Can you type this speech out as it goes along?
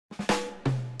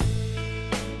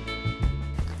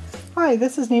Hi,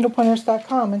 this is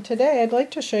needlepointers.com, and today I'd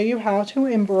like to show you how to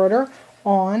embroider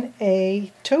on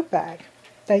a tote bag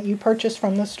that you purchased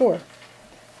from the store.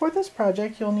 For this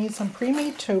project you'll need some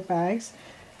pre-made tote bags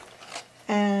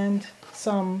and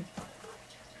some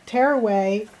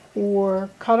tearaway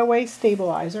or cutaway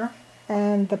stabilizer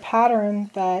and the pattern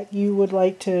that you would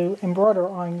like to embroider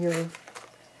on your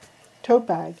tote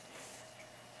bag.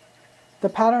 The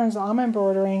patterns I'm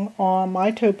embroidering on my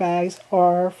tote bags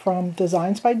are from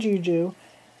Designs by Juju,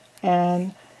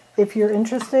 and if you're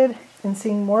interested in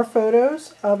seeing more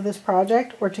photos of this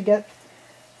project or to get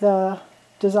the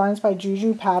Designs by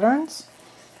Juju patterns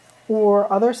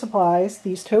or other supplies,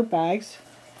 these tote bags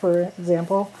for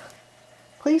example,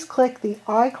 please click the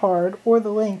iCard or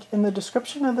the link in the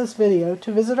description of this video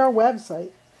to visit our website,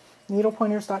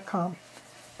 needlepointers.com.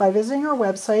 By visiting our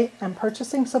website and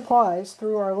purchasing supplies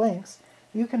through our links,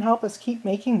 you can help us keep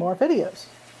making more videos.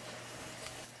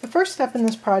 The first step in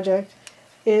this project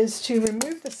is to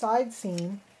remove the side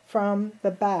seam from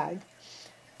the bag.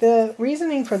 The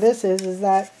reasoning for this is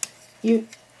that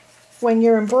when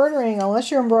you're embroidering,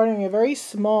 unless you're embroidering a very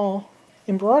small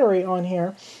embroidery on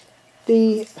here,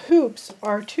 the hoops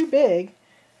are too big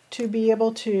to be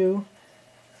able to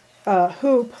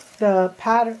hoop the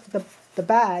pattern, the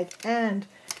bag, and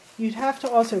you'd have to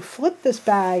also flip this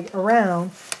bag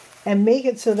around and make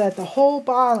it so that the whole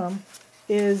bottom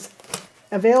is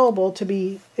available to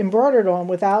be embroidered on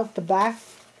without the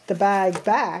bag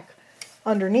back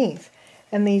underneath.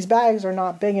 And these bags are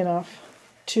not big enough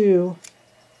to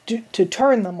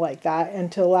turn them like that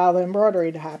and to allow the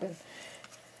embroidery to happen.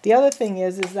 The other thing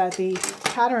is that the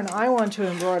pattern I want to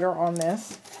embroider on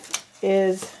this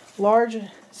is large,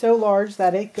 so large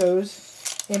that it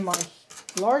goes in my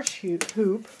large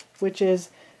hoop, which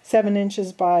is 7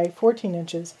 inches by 14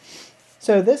 inches.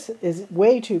 So this is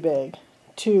way too big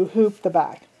to hoop the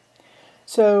bag.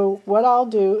 So what I'll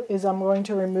do is I'm going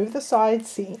to remove the side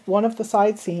seam, one of the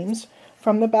side seams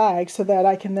from the bag, so that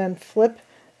I can then flip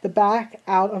the back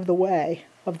out of the way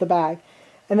of the bag.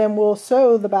 And then we'll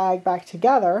sew the bag back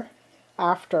together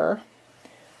after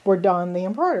we're done the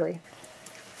embroidery.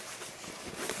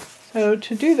 So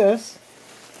to do this,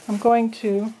 I'm going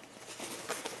to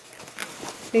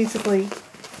basically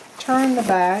turn the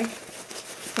bag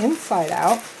inside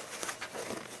out,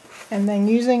 and then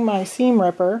using my seam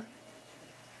ripper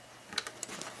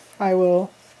I will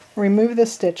remove the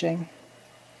stitching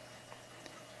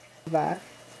of that.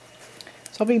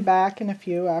 So I'll be back in a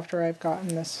few after I've gotten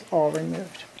this all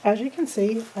removed. As you can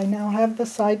see, I now have the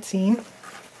side seam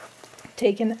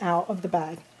taken out of the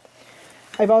bag.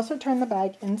 I've also turned the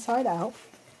bag inside out,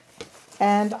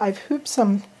 and I've hooped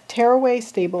some tearaway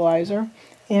stabilizer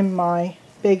in my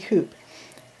big hoop.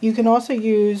 You can also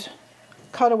use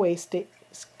cutaway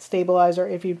stabilizer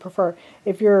if you prefer.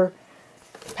 If your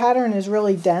pattern is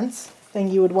really dense, then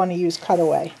you would want to use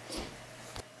cutaway.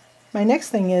 My next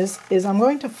thing is I'm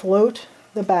going to float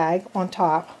the bag on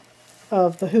top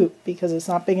of the hoop because it's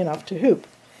not big enough to hoop.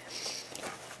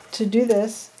 To do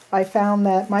this, I found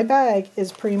that my bag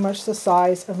is pretty much the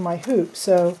size of my hoop,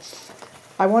 so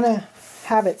I want to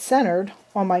have it centered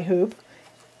on my hoop,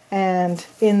 and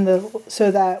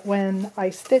so that when I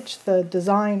stitch the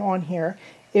design on here,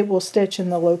 it will stitch in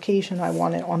the location I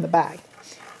want it on the bag.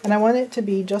 And I want it to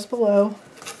be just below,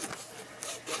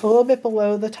 a little bit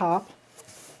below the top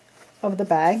of the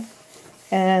bag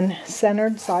and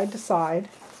centered side to side.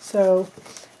 So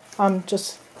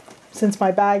since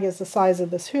my bag is the size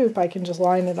of this hoop, I can just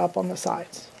line it up on the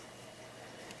sides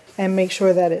and make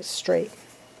sure that it's straight.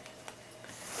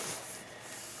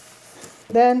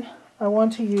 Then I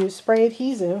want to use spray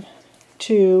adhesive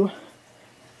to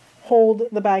hold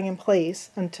the bag in place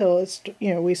until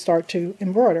we start to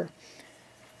embroider.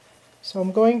 So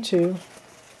I'm going to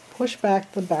push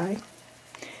back the bag,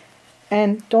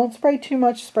 and don't spray too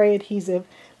much spray adhesive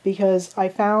because I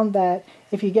found that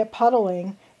if you get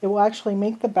puddling, it will actually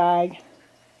make the bag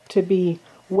to be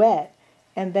wet,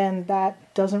 and then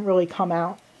that doesn't really come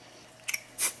out.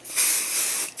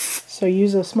 So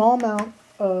use a small amount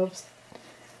of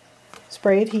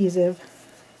spray adhesive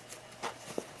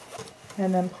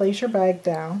and then place your bag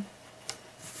down.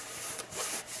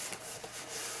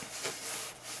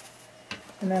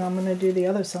 And then I'm going to do the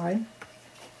other side.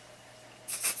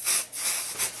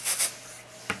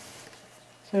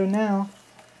 So now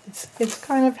it's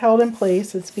kind of held in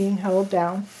place, it's being held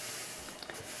down.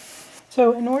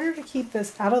 So in order to keep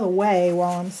this out of the way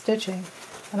while I'm stitching,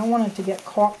 I don't want it to get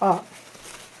caught up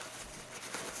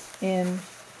in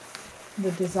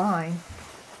the design,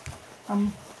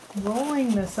 I'm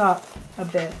rolling this up a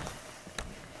bit.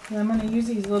 And I'm going to use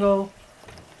these little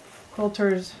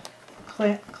quilters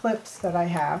clips that I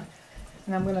have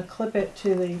and I'm going to clip it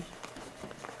to the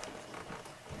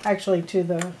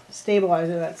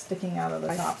stabilizer that's sticking out of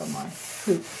the top of my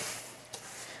hoop.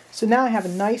 So now I have a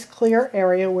nice clear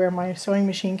area where my sewing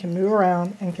machine can move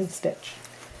around and can stitch.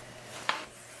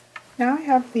 Now I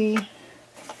have the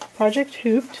project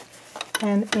hooped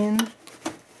and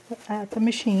at the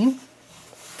machine.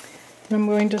 And I'm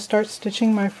going to start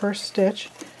stitching my first stitch,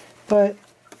 but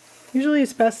usually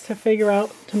it's best to figure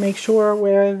out to make sure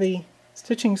where the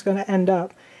stitching is going to end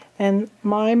up. And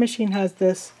my machine has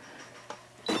this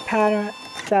pattern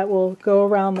that will go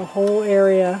around the whole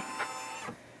area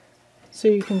so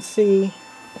you can see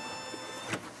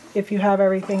if you have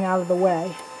everything out of the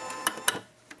way.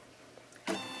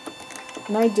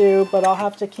 And I do, but I'll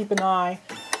have to keep an eye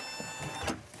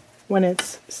when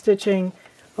it's stitching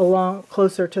along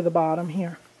closer to the bottom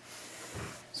here.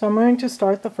 So I'm going to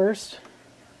start the first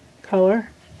color.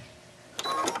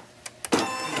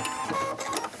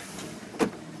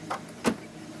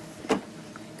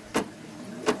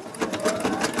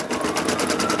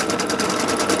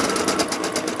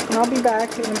 And I'll be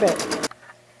back in a bit.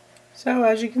 So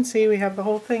as you can see, we have the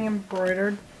whole thing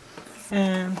embroidered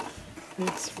and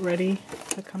it's ready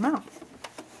to come out.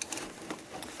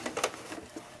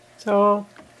 So I'll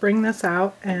bring this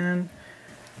out and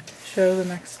show the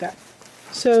next step.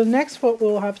 So next what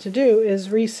we'll have to do is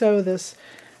re-sew this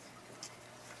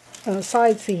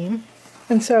side seam.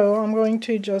 And so I'm going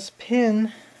to just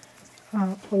pin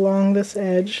along this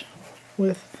edge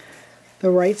with the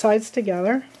right sides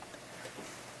together.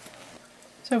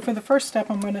 So for the first step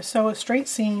I'm going to sew a straight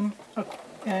seam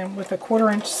and with a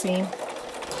 1/4 inch seam.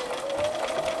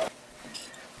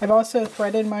 I've also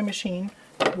threaded my machine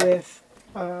with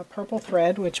purple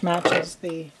thread, which matches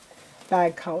the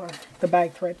bag color, the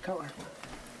bag thread color.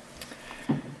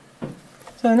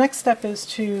 So the next step is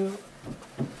to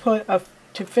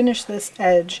finish this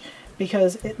edge,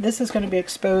 because this is going to be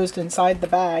exposed inside the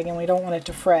bag and we don't want it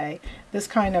to fray. This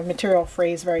kind of material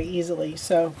frays very easily,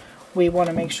 so we want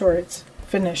to make sure it's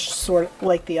finished sort of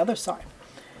like the other side.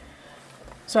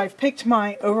 So I've picked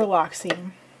my overlock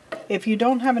seam. If you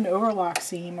don't have an overlock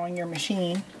seam on your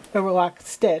machine, overlock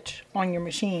stitch on your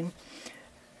machine,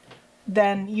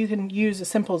 then you can use a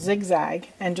simple zigzag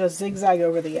and just zigzag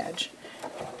over the edge.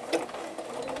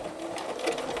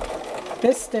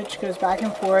 This stitch goes back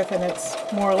and forth and it's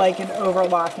more like an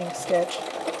overlocking stitch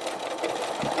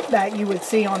that you would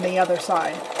see on the other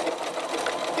side.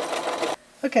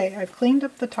 Okay, I've cleaned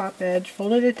up the top edge,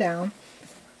 folded it down,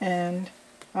 and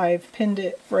I've pinned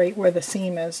it right where the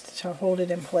seam is to hold it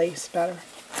in place better.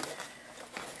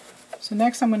 So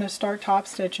next I'm going to start top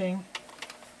stitching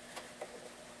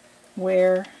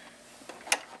where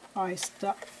I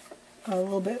stopped a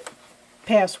little bit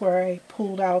past where I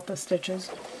pulled out the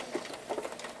stitches.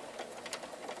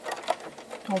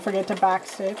 Don't forget to back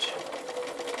stitch.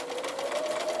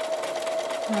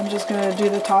 I'm just going to do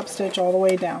the top stitch all the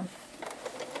way down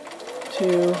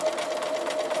to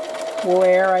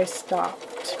where I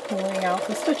stopped pulling out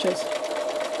the stitches.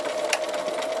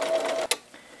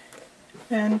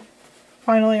 And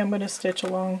finally I'm going to stitch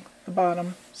along the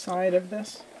bottom side of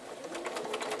this.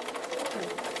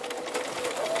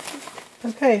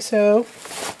 Okay, so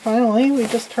finally we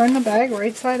just turn the bag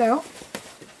right side out.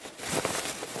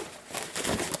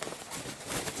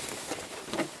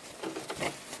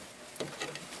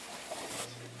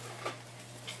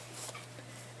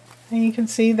 And you can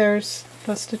see there's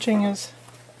the stitching is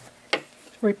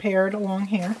repaired along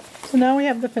here. So now we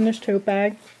have the finished tote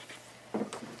bag.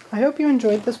 I hope you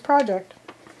enjoyed this project.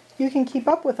 You can keep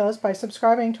up with us by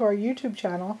subscribing to our YouTube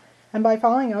channel and by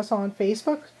following us on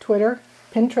Facebook, Twitter,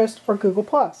 Pinterest, or Google+.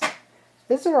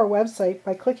 Visit our website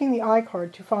by clicking the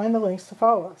iCard to find the links to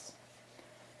follow us.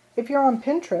 If you're on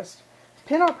Pinterest,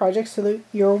 pin our projects to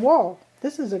your wall.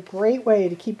 This is a great way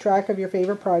to keep track of your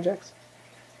favorite projects.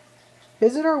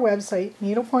 Visit our website,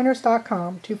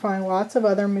 needlepointers.com, to find lots of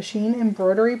other machine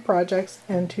embroidery projects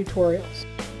and tutorials.